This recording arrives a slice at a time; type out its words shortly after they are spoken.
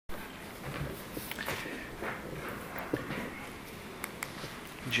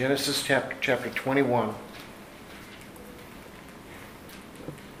Genesis chapter 21.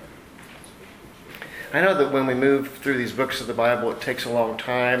 I know that when we move through these books of the Bible, it takes a long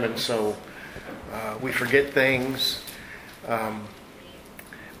time, and so we forget things.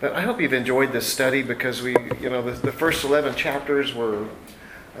 But I hope you've enjoyed this study because the first 11 chapters were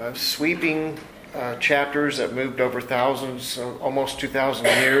sweeping chapters that moved over thousands, almost 2,000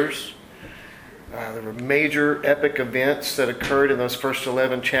 years. There were major epic events that occurred in those first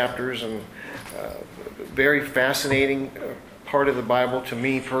 11 chapters, and very fascinating part of the Bible to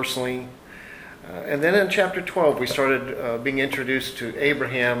me personally. And then in chapter 12, we started being introduced to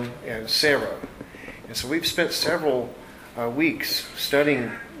Abraham and Sarah. And so we've spent several weeks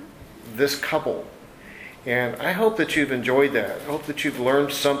studying this couple. And I hope that you've enjoyed that. I hope that you've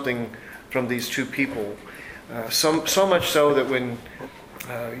learned something from these two people. So much so that when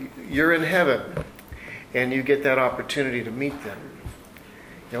you're in heaven and you get that opportunity to meet them,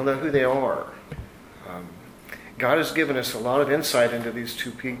 you'll know who they are. God has given us a lot of insight into these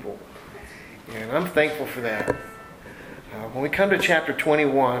two people. And I'm thankful for that. When we come to chapter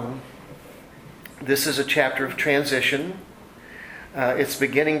 21, this is a chapter of transition. It's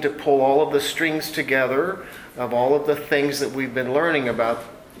beginning to pull all of the strings together of all of the things that we've been learning about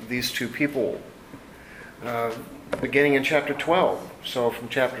these two people. Beginning in chapter 12. So from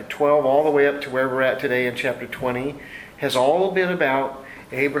chapter 12 all the way up to where we're at today in chapter 20 has all been about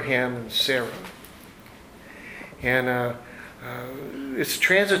Abraham and Sarah. And it's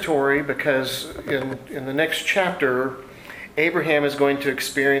transitory because in the next chapter, Abraham is going to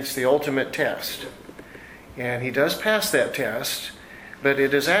experience the ultimate test. And he does pass that test, but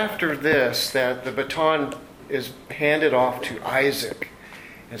it is after this that the baton is handed off to Isaac.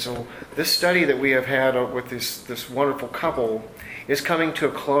 And so this study that we have had with this wonderful couple is coming to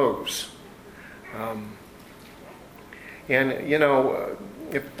a close.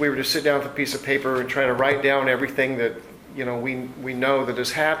 If we were to sit down with a piece of paper and try to write down everything that we know that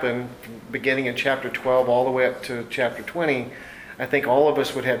has happened beginning in chapter 12 all the way up to chapter 20, I think all of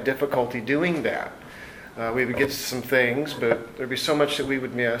us would have difficulty doing that. We would get to some things, but there'd be so much that we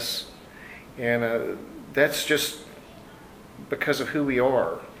would miss. And that's just because of who we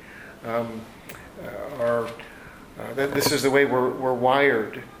are. This is the way we're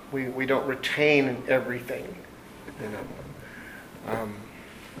wired. We don't retain everything.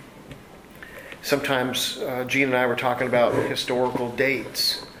 Sometimes Gene and I were talking about historical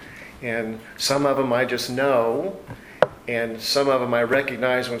dates, and some of them I just know, and some of them I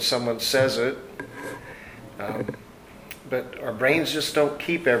recognize when someone says it. But our brains just don't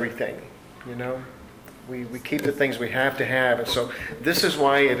keep everything, We keep the things we have to have. And so this is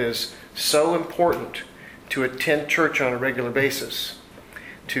why it is so important to attend church on a regular basis,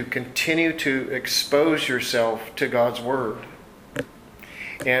 to continue to expose yourself to God's Word.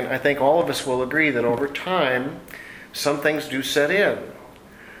 And I think all of us will agree that over time, some things do set in.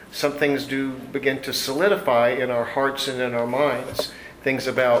 Some things do begin to solidify in our hearts and in our minds. Things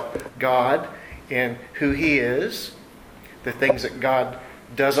about God and who He is, the things that God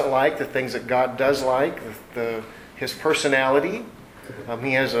doesn't like, the things that God does like, His personality.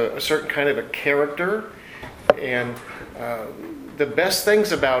 He has a certain kind of a character, and the best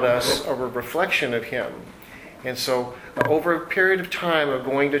things about us are a reflection of Him. And so over a period of time of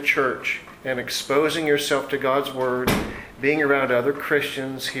going to church and exposing yourself to God's Word, being around other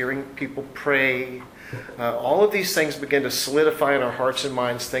Christians, hearing people pray, all of these things begin to solidify in our hearts and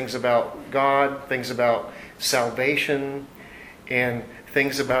minds things about God, things about salvation, and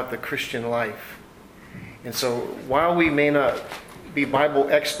things about the Christian life. And so while we may not be Bible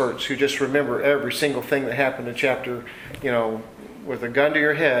experts who just remember every single thing that happened in chapter, with a gun to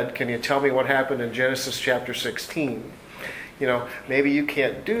your head, can you tell me what happened in Genesis chapter 16? Maybe you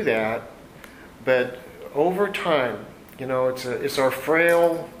can't do that, but over time, it's our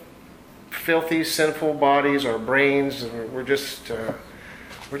frail, filthy, sinful bodies, our brains, and we're just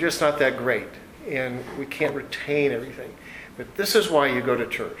not that great, and we can't retain everything. But this is why you go to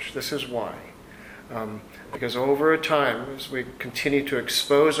church. This is why. Because over a time, as we continue to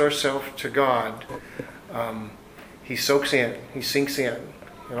expose ourselves to God, He soaks in, He sinks in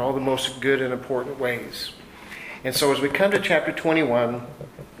all the most good and important ways. And so as we come to chapter 21,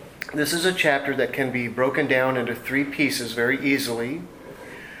 this is a chapter that can be broken down into three pieces very easily.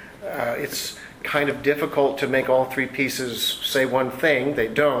 It's kind of difficult to make all three pieces say one thing. They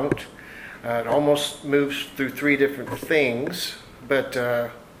don't. It almost moves through three different things, but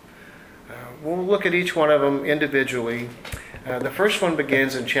we'll look at each one of them individually. The first one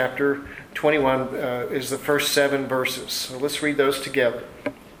begins in chapter 21, is the first 7 verses. So let's read those together.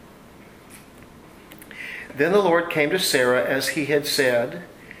 Then the Lord came to Sarah as He had said,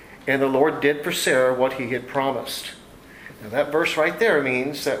 And the Lord did for Sarah what he had promised. Now that verse right there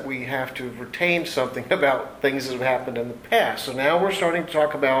means that we have to retain something about things that have happened in the past. So now we're starting to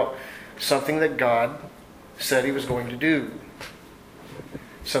talk about something that God said he was going to do.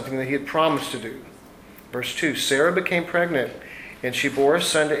 Something that he had promised to do. Verse 2, Sarah became pregnant, and she bore a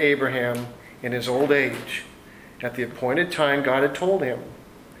son to Abraham in his old age, at the appointed time God had told him.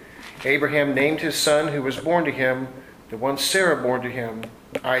 Abraham named his son who was born to him, the one Sarah bore to him,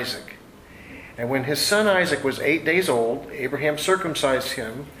 Isaac. And when his son Isaac was 8 days old, Abraham circumcised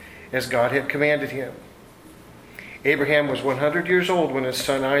him as God had commanded him. Abraham was 100 years old when his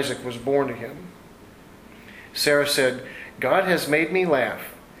son Isaac was born to him. Sarah said, God has made me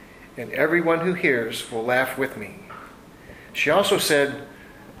laugh, and everyone who hears will laugh with me. She also said,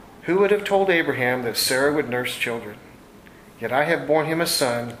 who would have told Abraham that Sarah would nurse children? Yet I have borne him a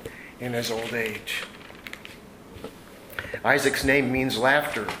son in his old age. Isaac's name means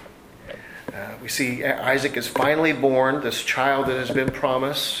laughter. We see Isaac is finally born, this child that has been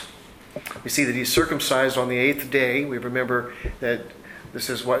promised. We see that he's circumcised on the 8th day. We remember that this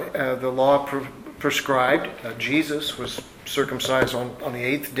is what the law prescribed. Jesus was circumcised on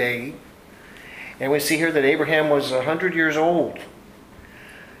the 8th day. And we see here that Abraham was 100 years old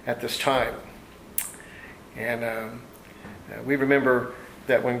at this time. And we remember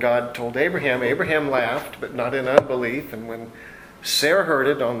that when God told Abraham, Abraham laughed, but not in unbelief. And when Sarah heard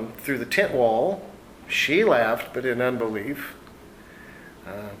it through the tent wall, she laughed, but in unbelief.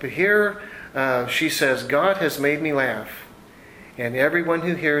 But here she says, God has made me laugh, and everyone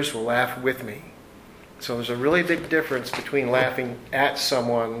who hears will laugh with me. So there's a really big difference between laughing at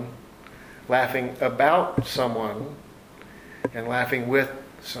someone, laughing about someone, and laughing with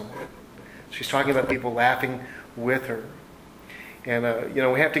someone. She's talking about people laughing with her. And,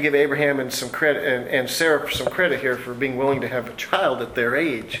 we have to give Abraham and some credit, and Sarah some credit here for being willing to have a child at their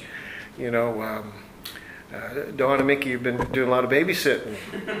age. Dawn and Mickey have been doing a lot of babysitting.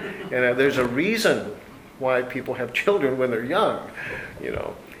 And there's a reason why people have children when they're young.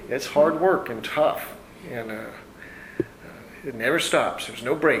 It's hard work and tough. And it never stops. There's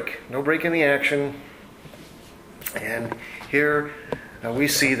no break in the action. And here we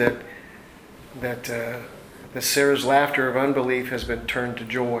see that Sarah's laughter of unbelief has been turned to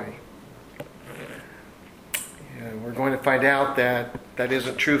joy. And we're going to find out that that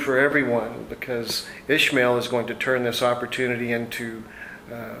isn't true for everyone, because Ishmael is going to turn this opportunity into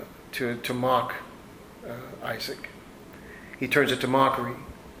to mock Isaac. He turns it to mockery.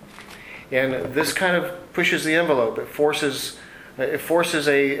 And this kind of pushes the envelope. It forces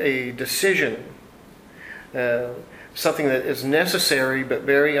a decision, something that is necessary but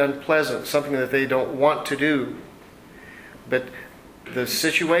very unpleasant, something that they don't want to do. But the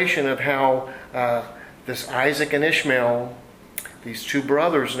situation of how this Isaac and Ishmael, these two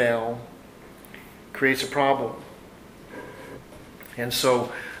brothers now, creates a problem. And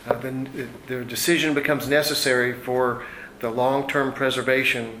so the decision becomes necessary for the long-term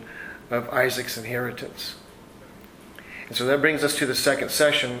preservation of Isaac's inheritance. And so that brings us to the second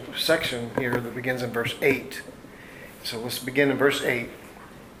section here that begins in verse 8. So let's begin in verse 8.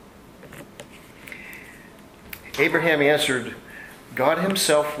 Abraham answered, God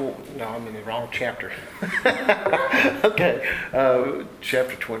himself will... No, I'm in the wrong chapter. Okay,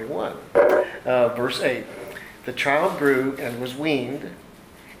 chapter 21, verse 8. The child grew and was weaned,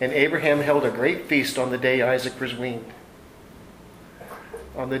 and Abraham held a great feast on the day Isaac was weaned.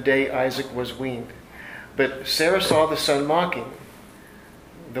 On the day Isaac was weaned. But Sarah saw the son mocking,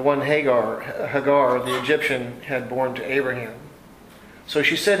 the one Hagar, the Egyptian, had borne to Abraham. So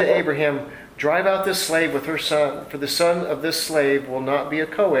she said to Abraham, drive out this slave with her son, for the son of this slave will not be a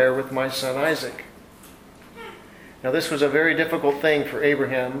co-heir with my son Isaac. Now this was a very difficult thing for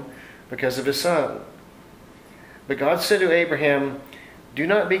Abraham because of his son. But God said to Abraham, do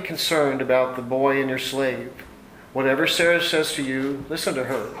not be concerned about the boy and your slave. Whatever Sarah says to you, listen to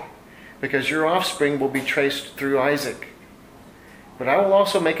her, because your offspring will be traced through Isaac. But I will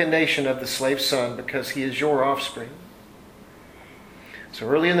also make a nation of the slave's son, because he is your offspring. So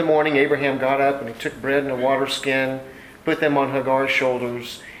early in the morning, Abraham got up, and he took bread and a water skin, put them on Hagar's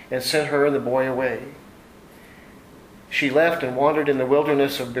shoulders, and sent her and the boy away. She left and wandered in the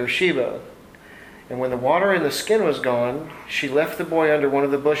wilderness of Beersheba. And when the water in the skin was gone, she left the boy under one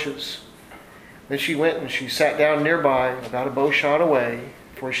of the bushes. Then she went and she sat down nearby, about a bow shot away,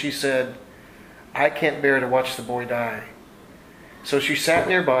 for she said, I can't bear to watch the boy die. So she sat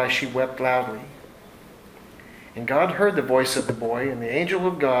nearby, she wept loudly. And God heard the voice of the boy, and the angel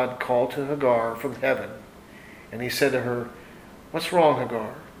of God called to Hagar from heaven. And he said to her, what's wrong,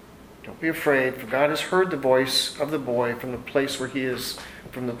 Hagar? Don't be afraid, for God has heard the voice of the boy from the place where he is,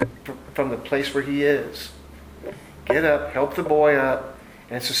 from the place where he is. Get up, help the boy up,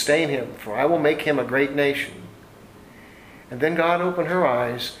 and sustain him, for I will make him a great nation." And then God opened her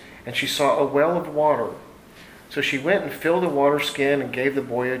eyes, and she saw a well of water. So she went and filled a water skin and gave the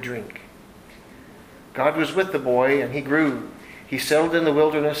boy a drink. God was with the boy, and he grew. He settled in the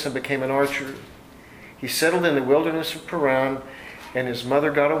wilderness and became an archer. He settled in the wilderness of Paran, and his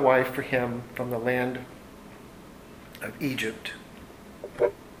mother got a wife for him from the land of Egypt.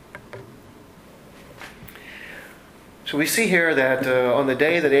 So we see here that on the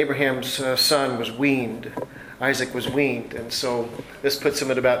day that Abraham's son was weaned, Isaac was weaned. And so this puts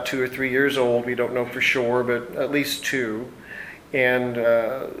him at about 2 or 3 years old. We don't know for sure, but at least 2. And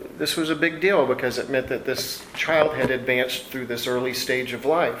this was a big deal because it meant that this child had advanced through this early stage of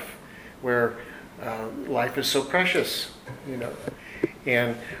life where life is so precious, you know.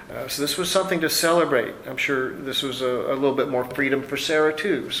 And so this was something to celebrate. I'm sure this was a little bit more freedom for Sarah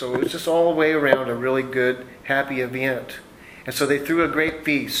too. So it was just all the way around a really good, happy event. And so they threw a great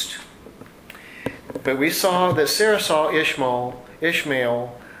feast. But we saw that Sarah saw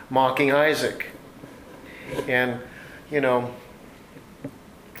Ishmael mocking Isaac. And, you know,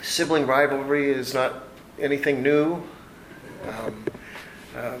 sibling rivalry is not anything new.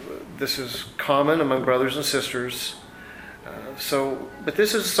 This is common among brothers and sisters. But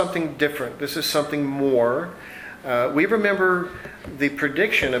this is something different. This is something more. We remember the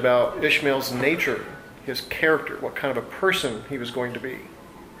prediction about Ishmael's nature, his character, what kind of a person he was going to be.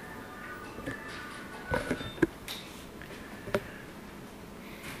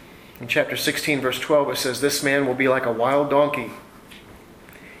 In chapter 16, verse 12, it says, "This man will be like a wild donkey.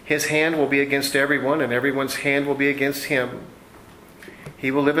 His hand will be against everyone, and everyone's hand will be against him. He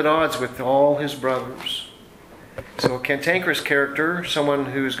will live at odds with all his brothers." So a cantankerous character, someone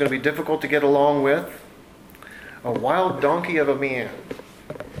who's going to be difficult to get along with, a wild donkey of a man.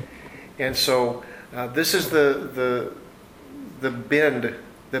 And so this is the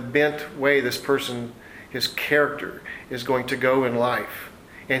bent way this person, his character, is going to go in life,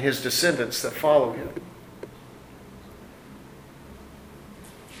 and his descendants that follow him.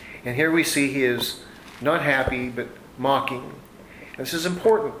 And here we see he is not happy, but mocking. And this is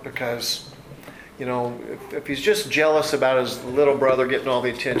important because, you know, if he's just jealous about his little brother getting all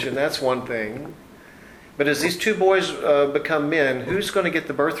the attention, that's one thing. But as these two boys become men, who's going to get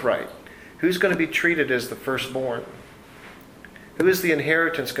the birthright? Who's going to be treated as the firstborn? Who is the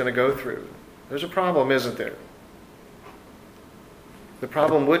inheritance going to go through? There's a problem, isn't there? The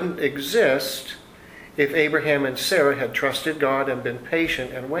problem wouldn't exist if Abraham and Sarah had trusted God and been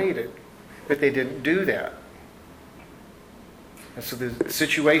patient and waited. But they didn't do that. And so the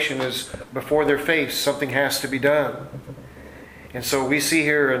situation is before their face. Something has to be done. And so we see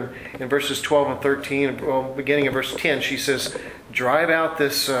here in verses 12 and 13, well, beginning in verse 10, she says, "Drive out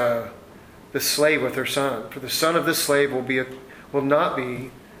this slave with her son, for the son of this slave will not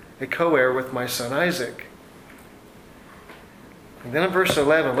be a co-heir with my son Isaac." And then in verse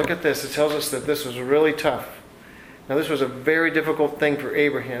 11, look at this. It tells us that this was really tough. Now this was a very difficult thing for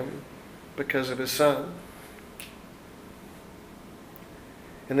Abraham because of his son.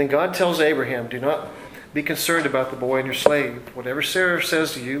 And then God tells Abraham, "Do not be concerned about the boy and your slave. Whatever Sarah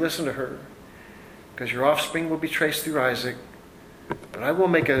says to you, listen to her, because your offspring will be traced through Isaac. But I will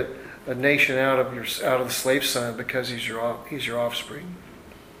make a nation out of the slave son because he's your offspring."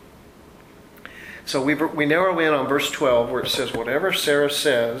 So we narrow in on verse 12 where it says, "Whatever Sarah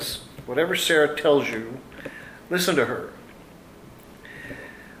says, whatever Sarah tells you, listen to her."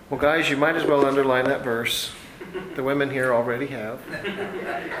 Well, guys, you might as well underline that verse. The women here already have.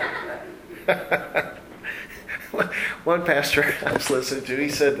 One pastor I was listening to, he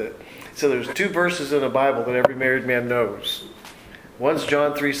said that. So there's 2 verses in the Bible that every married man knows. One's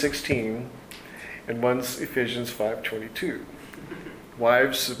John 3:16, and one's Ephesians 5:22.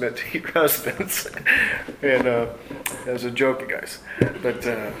 Wives, submit to your husbands. And as a joke, you guys. But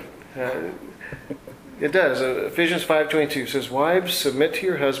it does. Ephesians 5:22 says, "Wives, submit to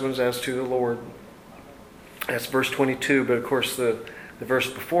your husbands as to the Lord." That's verse 22, but of course the verse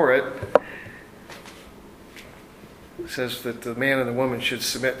before it says that the man and the woman should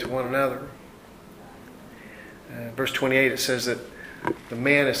submit to one another. Verse 28, it says that the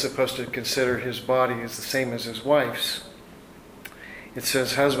man is supposed to consider his body as the same as his wife's. It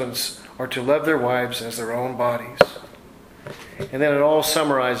says husbands are to love their wives as their own bodies. And then it all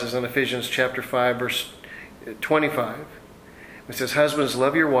summarizes in Ephesians chapter 5, verse 25. It says, "Husbands,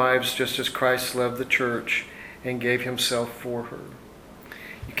 love your wives just as Christ loved the church and gave himself for her."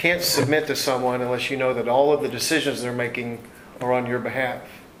 You can't submit to someone unless you know that all of the decisions they're making are on your behalf.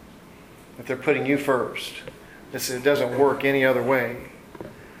 that they're putting you first. It doesn't work any other way.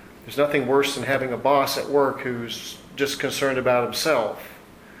 There's nothing worse than having a boss at work who's just concerned about himself.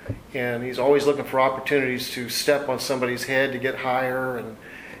 And he's always looking for opportunities to step on somebody's head to get higher,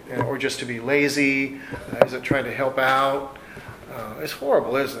 or just to be lazy. Isn't trying to help out. It's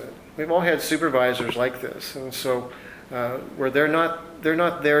horrible, isn't it? We've all had supervisors like this, and so where they're not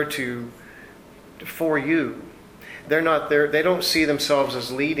there for you. They're not there. They don't see themselves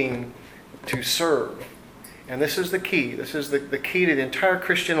as leading to serve. And this is the key. This is the key to the entire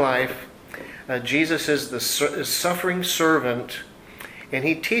Christian life. Jesus is the suffering servant, and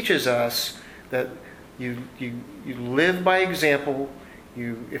he teaches us that you live by example.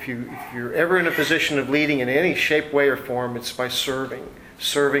 If you're ever in a position of leading in any shape, way, or form, it's by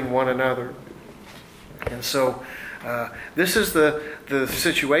serving one another. And so this is the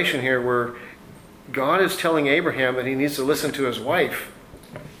situation here where God is telling Abraham that he needs to listen to his wife.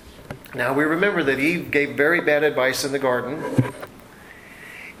 Now we remember that Eve gave very bad advice in the garden.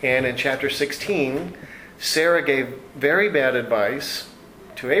 And in chapter 16, Sarah gave very bad advice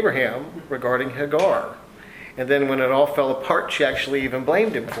to Abraham regarding Hagar. And then when it all fell apart, she actually even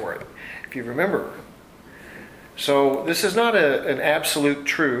blamed him for it, if you remember. So this is not an absolute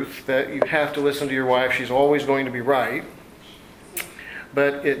truth that you have to listen to your wife. She's always going to be right.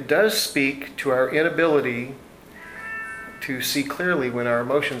 But it does speak to our inability to see clearly when our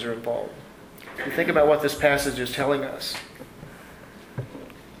emotions are involved. You think about what this passage is telling us.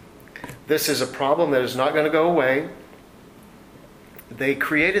 This is a problem that is not going to go away. They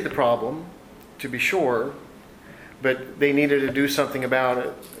created the problem, to be sure, but they needed to do something about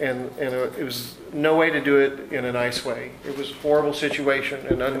it. And it was no way to do it in a nice way. It was a horrible situation,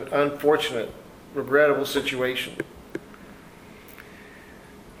 an unfortunate, regrettable situation.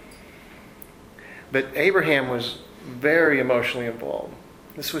 But Abraham was very emotionally involved.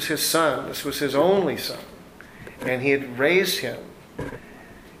 This was his son. This was his only son. And he had raised him.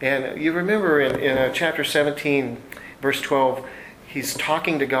 And you remember in chapter 17, verse 12, he's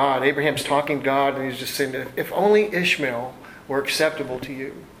talking to God. Abraham's talking to God, and he's just saying, if only Ishmael were acceptable to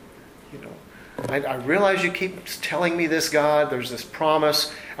you. I realize you keep telling me this, God. There's this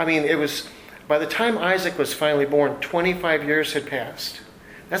promise. I mean, it was, by the time Isaac was finally born, 25 years had passed.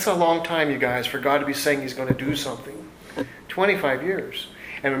 That's a long time, you guys, for God to be saying he's going to do something. 25 years.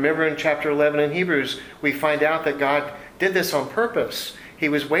 And remember in chapter 11 in Hebrews, we find out that God did this on purpose. He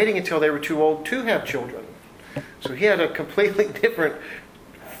was waiting until they were too old to have children. So he had a completely different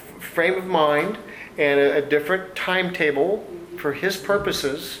frame of mind and a different timetable for his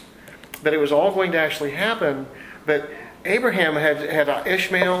purposes. But it was all going to actually happen. But Abraham had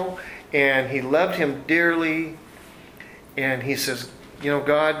Ishmael, and he loved him dearly. And he says,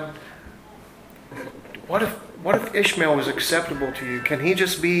 God, what if Ishmael was acceptable to you? Can he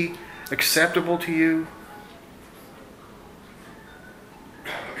just be acceptable to you?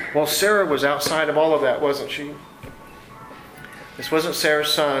 Well, Sarah was outside of all of that, wasn't she? This wasn't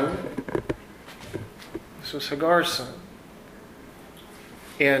Sarah's son. This was Hagar's son.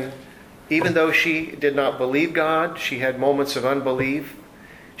 And even though she did not believe God, she had moments of unbelief,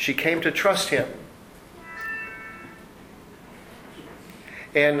 she came to trust him.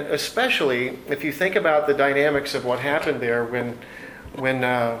 And especially if you think about the dynamics of what happened there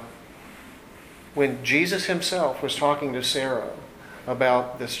when Jesus himself was talking to Sarah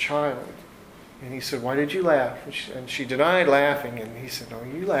about this child. And he said, why did you laugh? And she denied laughing. And he said, no,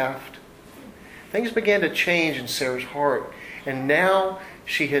 you laughed. Things began to change in Sarah's heart. And now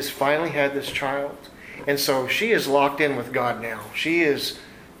she has finally had this child. And so she is locked in with God now. She is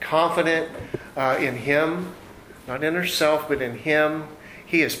confident in him, not in herself, but in him.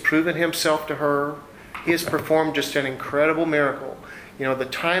 He has proven himself to her. He has performed just an incredible miracle. The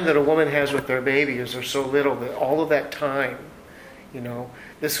time that a woman has with their baby is there's so little, that all of that time,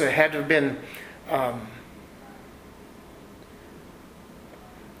 this had to have been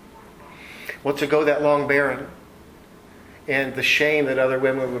to go that long barren, and the shame that other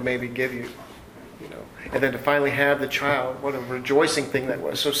women would maybe give you, and then to finally have the child, what a rejoicing thing that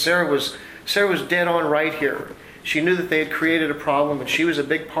was. So Sarah was dead on right here. She knew that they had created a problem, and she was a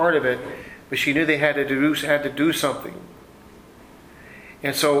big part of it, but she knew they had to do something.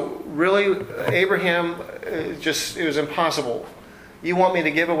 And so really, Abraham, it was impossible. You want me to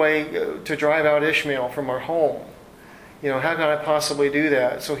give away, to drive out Ishmael from our home. How can I possibly do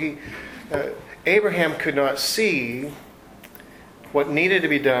that? So Abraham could not see what needed to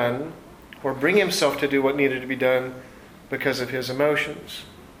be done, or bring himself to do what needed to be done because of his emotions.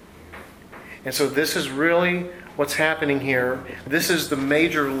 And so this is really what's happening here. This is the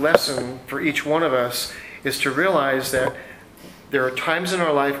major lesson for each one of us, is to realize that There are times in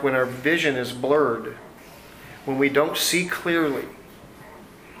our life when our vision is blurred, when we don't see clearly.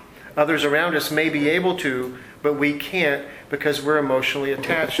 Others around us may be able to, but we can't because we're emotionally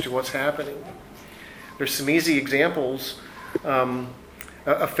attached to what's happening. There's some easy examples.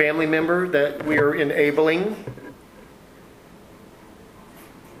 A family member that we are enabling.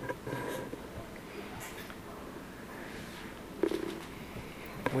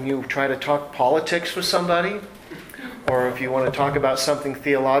 When you try to talk politics with somebody, or if you want to talk about something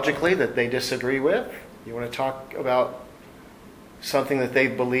theologically that they disagree with, you want to talk about something that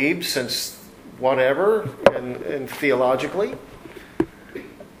they've believed since whatever, and theologically,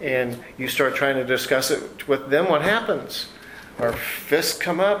 and you start trying to discuss it with them, what happens? Our fists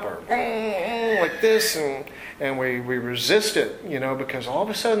come up, or like this, and we resist it, because all of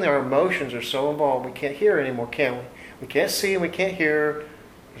a sudden our emotions are so involved. We can't hear anymore, can we? We can't see and we can't hear.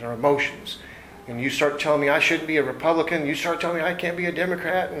 There's our emotions. And you start telling me I shouldn't be a Republican. You start telling me I can't be a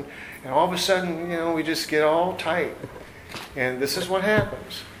Democrat. And all of a sudden, we just get all tight. And this is what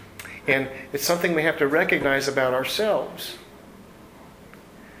happens. And it's something we have to recognize about ourselves.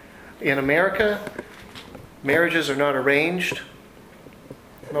 In America, marriages are not arranged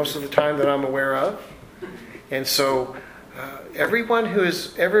most of the time that I'm aware of. And so everyone who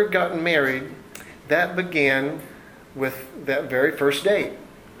has ever gotten married, that began with that very first date.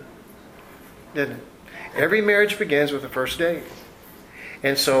 Didn't it? Every marriage begins with the first date.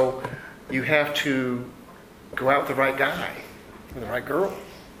 And so you have to go out with the right guy, with the right girl.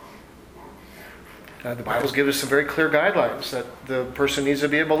 The Bible's given us some very clear guidelines that the person needs to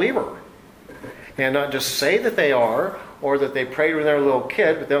be a believer. And not just say that they are, or that they prayed when they were a little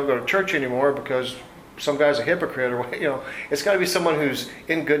kid, but they don't go to church anymore because some guy's a hypocrite, or it's got to be someone who's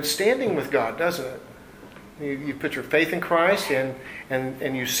in good standing with God, doesn't it? You put your faith in Christ, and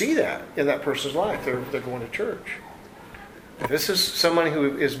you see that in that person's life. They're going to church. This is someone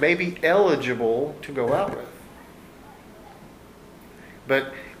who is maybe eligible to go out with.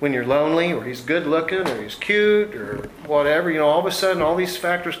 But when you're lonely, or he's good looking, or he's cute, or whatever, all of a sudden all these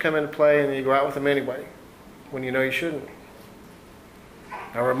factors come into play, and you go out with him anyway, when you know you shouldn't.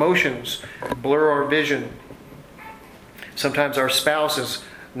 Our emotions blur our vision. Sometimes our spouse is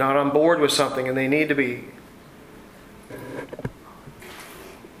not on board with something, and they need to be.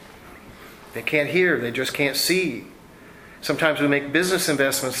 They can't hear, they just can't see. Sometimes we make business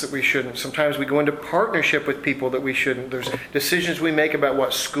investments that we shouldn't. Sometimes we go into partnership with people that we shouldn't. There's decisions we make about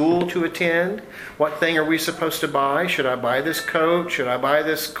what school to attend. What thing are we supposed to buy? Should I buy this coat? Should I buy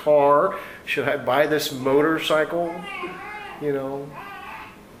this car? Should I buy this motorcycle?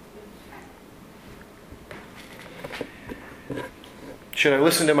 Should I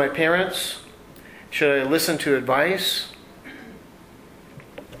listen to my parents? Should I listen to advice?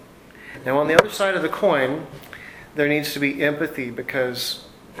 Now, on the other side of the coin, there needs to be empathy, because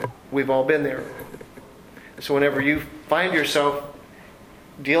we've all been there. So whenever you find yourself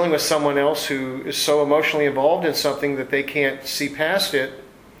dealing with someone else who is so emotionally involved in something that they can't see past it,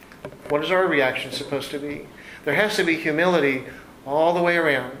 what is our reaction supposed to be? There has to be humility all the way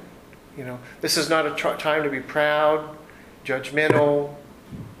around. This is not a time to be proud, judgmental.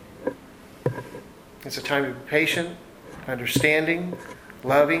 It's a time to be patient, understanding,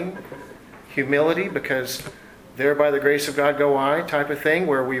 loving, humility, because there by the grace of God go I type of thing,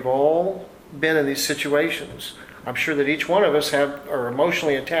 where we've all been in these situations. I'm sure that each one of us are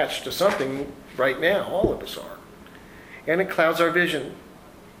emotionally attached to something right now. All of us are. And it clouds our vision.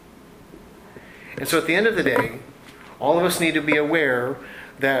 And so at the end of the day, all of us need to be aware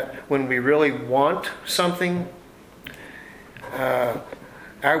that when we really want something, our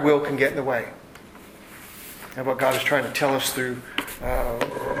will can get in the way. And what God is trying to tell us through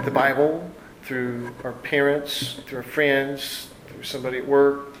the Bible, through our parents, through our friends, through somebody at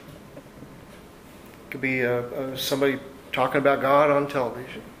work. It could be somebody talking about God on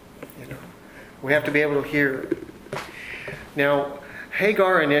television. We have to be able to hear. Now,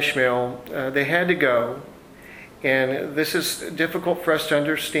 Hagar and Ishmael, they had to go. And this is difficult for us to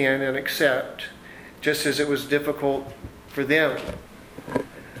understand and accept, just as it was difficult for them.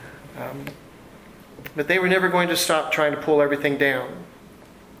 But they were never going to stop trying to pull everything down.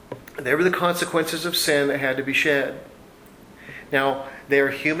 They were the consequences of sin that had to be shed. Now, they are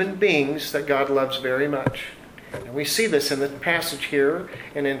human beings that God loves very much. And we see this in the passage here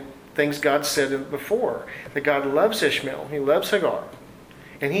and in things God said before. That God loves Ishmael. He loves Hagar.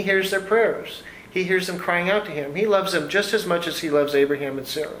 And He hears their prayers. He hears them crying out to Him. He loves them just as much as He loves Abraham and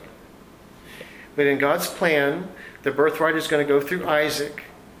Sarah. But in God's plan, the birthright is going to go through Isaac.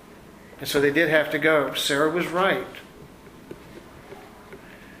 And so they did have to go. Sarah was right.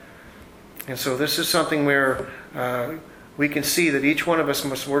 And so this is something where we can see that each one of us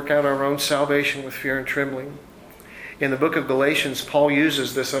must work out our own salvation with fear and trembling. In the book of Galatians, Paul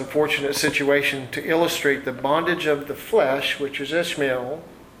uses this unfortunate situation to illustrate the bondage of the flesh, which is Ishmael,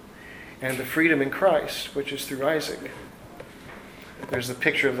 and the freedom in Christ, which is through Isaac. There's the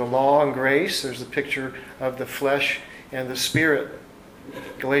picture of the law and grace. There's the picture of the flesh and the spirit.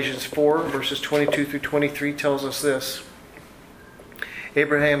 Galatians 4, verses 22 through 23 tells us this.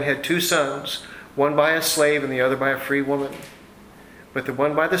 Abraham had 2 sons, one by a slave and the other by a free woman. But the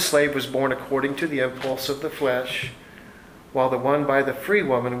one by the slave was born according to the impulse of the flesh, while the one by the free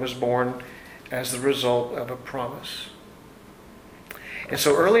woman was born as the result of a promise. And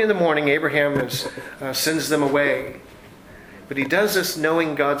so early in the morning, Abraham sends them away. But he does this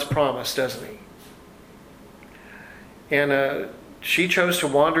knowing God's promise, doesn't he? And she chose to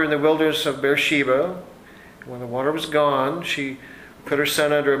wander in the wilderness of Beersheba. When the water was gone, she put her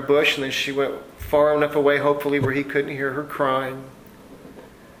son under a bush, and then she went far enough away, hopefully, where he couldn't hear her crying,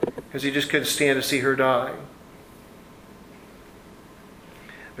 because he just couldn't stand to see her die.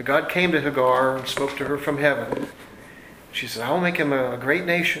 But God came to Hagar and spoke to her from heaven. She said, I will make him a great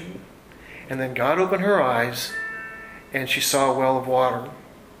nation. And then God opened her eyes, and she saw a well of water.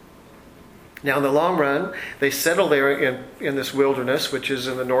 Now, in the long run, they settled there in this wilderness, which is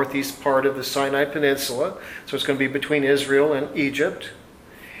in the northeast part of the Sinai Peninsula. So it's going to be between Israel and Egypt.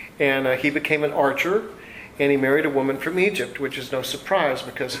 And he became an archer, and he married a woman from Egypt, which is no surprise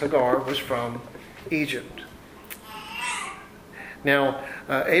because Hagar was from Egypt. Now,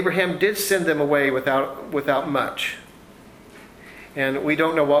 Abraham did send them away without much. And we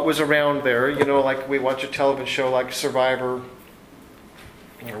don't know what was around there. You know, like we watch a television show like Survivor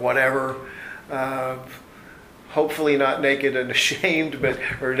or whatever. Hopefully not naked and ashamed,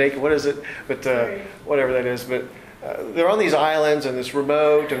 or naked, what is it? But whatever that is. But they're on these islands and it's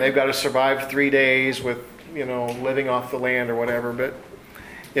remote, and they've got to survive 3 days with, living off the land or whatever. But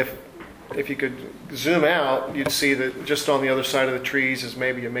if you could zoom out, you'd see that just on the other side of the trees is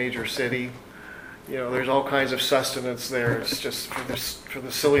maybe a major city. There's all kinds of sustenance there. It's just for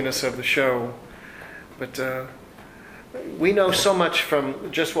the silliness of the show. But we know so much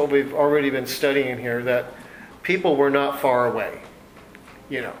from just what we've already been studying here that people were not far away.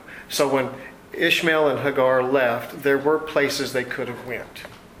 So when Ishmael and Hagar left, there were places they could have went.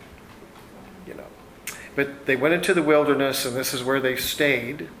 But they went into the wilderness, and this is where they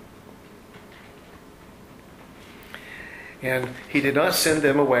stayed. And he did not send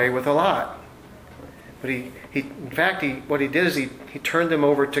them away with a lot. But what he did is he turned them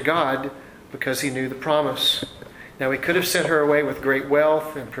over to God because he knew the promise. Now, he could have sent her away with great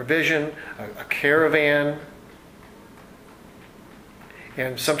wealth and provision, a caravan.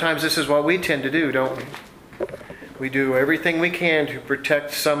 And sometimes this is what we tend to do, don't we? We do everything we can to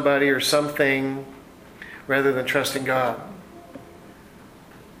protect somebody or something rather than trusting God.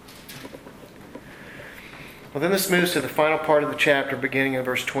 Well, then this moves to the final part of the chapter, beginning in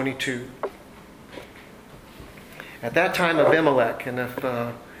verse 22. At that time, Abimelech, and if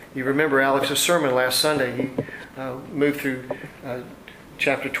you remember Alex's sermon last Sunday, he moved through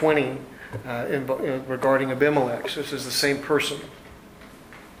chapter 20 regarding Abimelech. So this is the same person.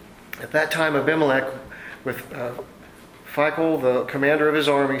 At that time, Abimelech, with Phicol, the commander of his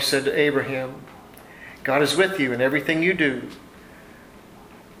army, said to Abraham, God is with you in everything you do.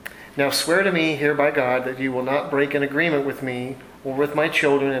 Now swear to me here by God that you will not break an agreement with me or with my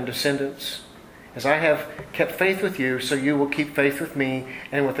children and descendants. As I have kept faith with you, so you will keep faith with me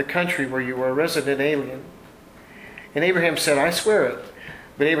and with the country where you are a resident alien. And Abraham said, I swear it.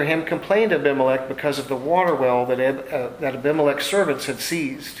 But Abraham complained to Abimelech because of the water well that Abimelech's servants had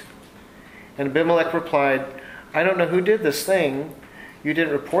seized. And Abimelech replied, I don't know who did this thing. You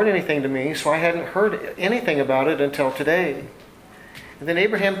didn't report anything to me, so I hadn't heard anything about it until today. And then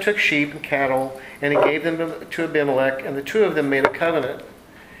Abraham took sheep and cattle, and he gave them to Abimelech, and the two of them made a covenant.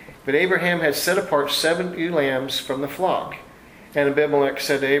 But Abraham had set apart 7 ewe lambs from the flock. And Abimelech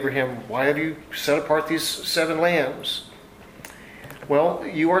said to Abraham, why have you set apart these 7 lambs? Well,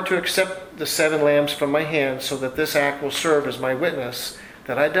 you are to accept the 7 lambs from my hand, so that this act will serve as my witness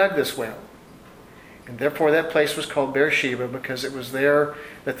that I dug this well. And therefore that place was called Beersheba, because it was there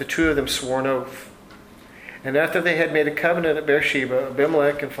that the two of them swore an oath. And after they had made a covenant at Beersheba,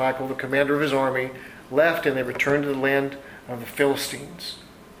 Abimelech and Phicol, the commander of his army, left, and they returned to the land of the Philistines.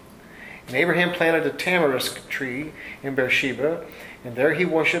 And Abraham planted a tamarisk tree in Beersheba, and there he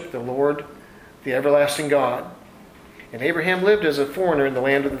worshipped the Lord, the everlasting God. And Abraham lived as a foreigner in the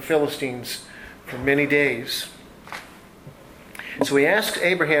land of the Philistines for many days. So he asks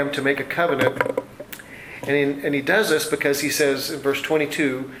Abraham to make a covenant, and he does this because he says in verse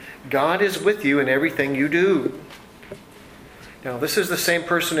 22, God is with you in everything you do. Now, this is the same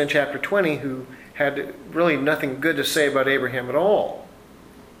person in chapter 20 who had really nothing good to say about Abraham at all.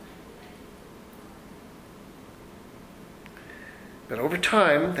 But over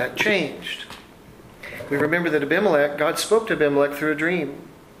time, that changed. We remember that Abimelech, God spoke to Abimelech through a dream.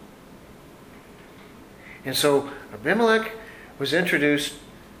 And so Abimelech was introduced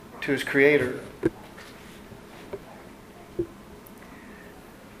to his Creator.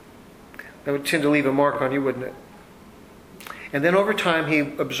 That would tend to leave a mark on you, wouldn't it? And then over time, he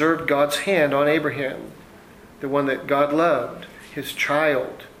observed God's hand on Abraham, the one that God loved, his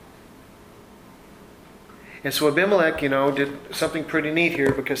child. And so Abimelech, did something pretty neat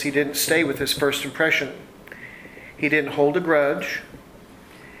here, because he didn't stay with his first impression. He didn't hold a grudge,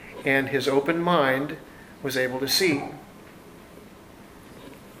 and his open mind was able to see.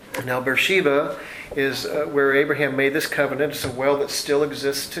 Now Beersheba is where Abraham made this covenant. It's a well that still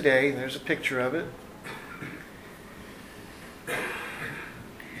exists today. There's a picture of it.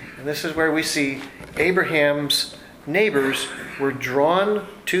 And this is where we see Abraham's neighbors were drawn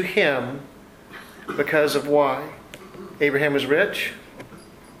to him because of why? Abraham was rich?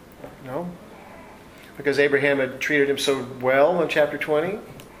 No. Because Abraham had treated him so well in chapter 20?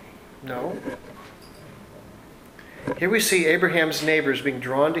 No. Here we see Abraham's neighbors being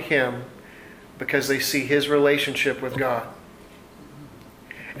drawn to him because they see his relationship with God.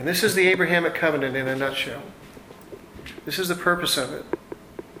 And this is the Abrahamic covenant in a nutshell. This is the purpose of it.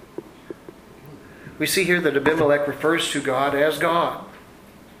 We see here that Abimelech refers to God as God.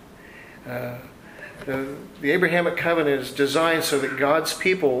 The Abrahamic covenant is designed so that God's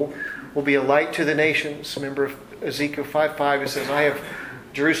people will be a light to the nations. Remember Ezekiel 5:5, it says, I have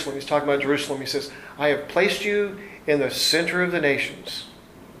Jerusalem. He's talking about Jerusalem. He says, I have placed you in the center of the nations.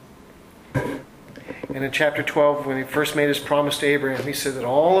 And in chapter 12, when he first made his promise to Abraham, he said that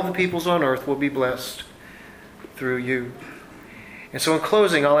all of the peoples on earth will be blessed through you. And so in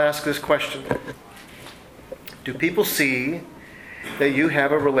closing, I'll ask this question. Do people see that you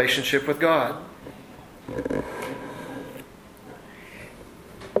have a relationship with God?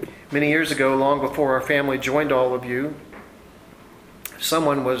 Many years ago, long before our family joined all of you,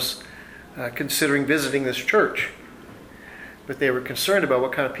 someone was considering visiting this church. But they were concerned about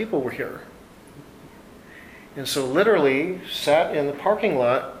what kind of people were here. And so literally sat in the parking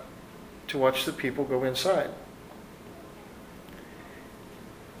lot to watch the people go inside.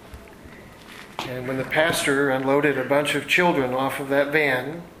 And when the pastor unloaded a bunch of children off of that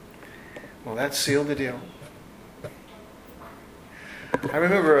van, well, that sealed the deal. I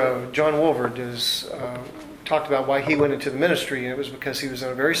remember John Wolverd talked about why he went into the ministry, and it was because he was in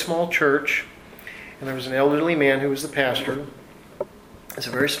a very small church, and there was an elderly man who was the pastor. It's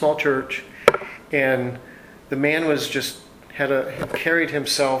a very small church, and the man was had carried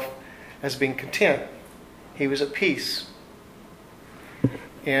himself as being content. He was at peace.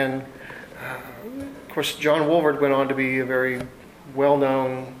 And of course, John Wolverd went on to be a very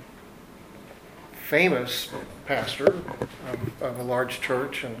well-known, famous pastor of a large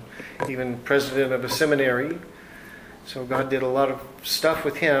church, and even president of a seminary. So God did a lot of stuff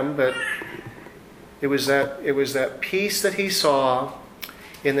with him, but it was that peace that he saw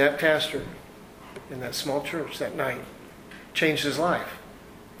in that pastor, in that small church that night, changed his life.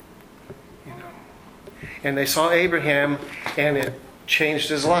 And they saw Abraham, and it changed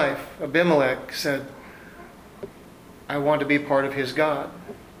his life. Abimelech said, I want to be part of his God.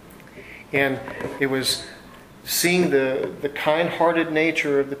 And it was seeing the kind-hearted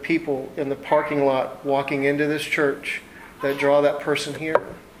nature of the people in the parking lot walking into this church that draw that person here.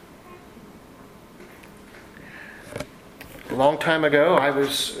 A long time ago, I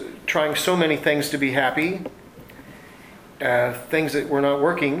was trying so many things to be happy, things that were not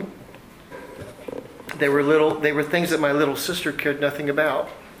working. They were things that my little sister cared nothing about.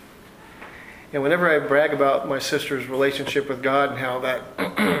 And whenever I brag about my sister's relationship with God and how that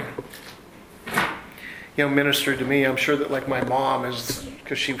ministered to me, I'm sure that like my mom is,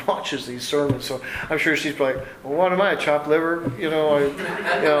 because she watches these sermons, so I'm sure she's like, well, what am I, chopped liver?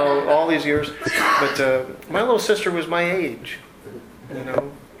 All these years. But my little sister was my age,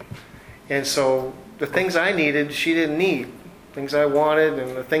 and so the things I needed, she didn't need. Things I wanted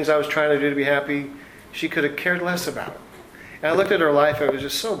and the things I was trying to do to be happy, she could have cared less about. And I looked at her life, it was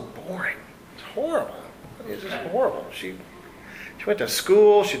just so boring. It's horrible. It was just horrible. She went to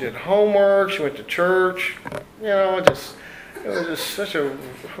school, she did homework, she went to church. It was just such a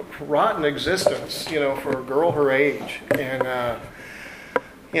rotten existence, for a girl her age. And, I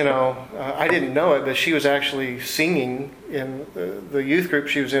didn't know it, but she was actually singing in the youth group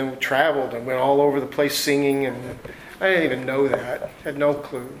she was in, traveled and went all over the place singing, and I didn't even know that. Had no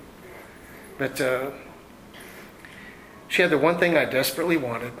clue. But She had the one thing I desperately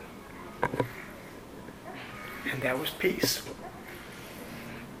wanted, and that was peace.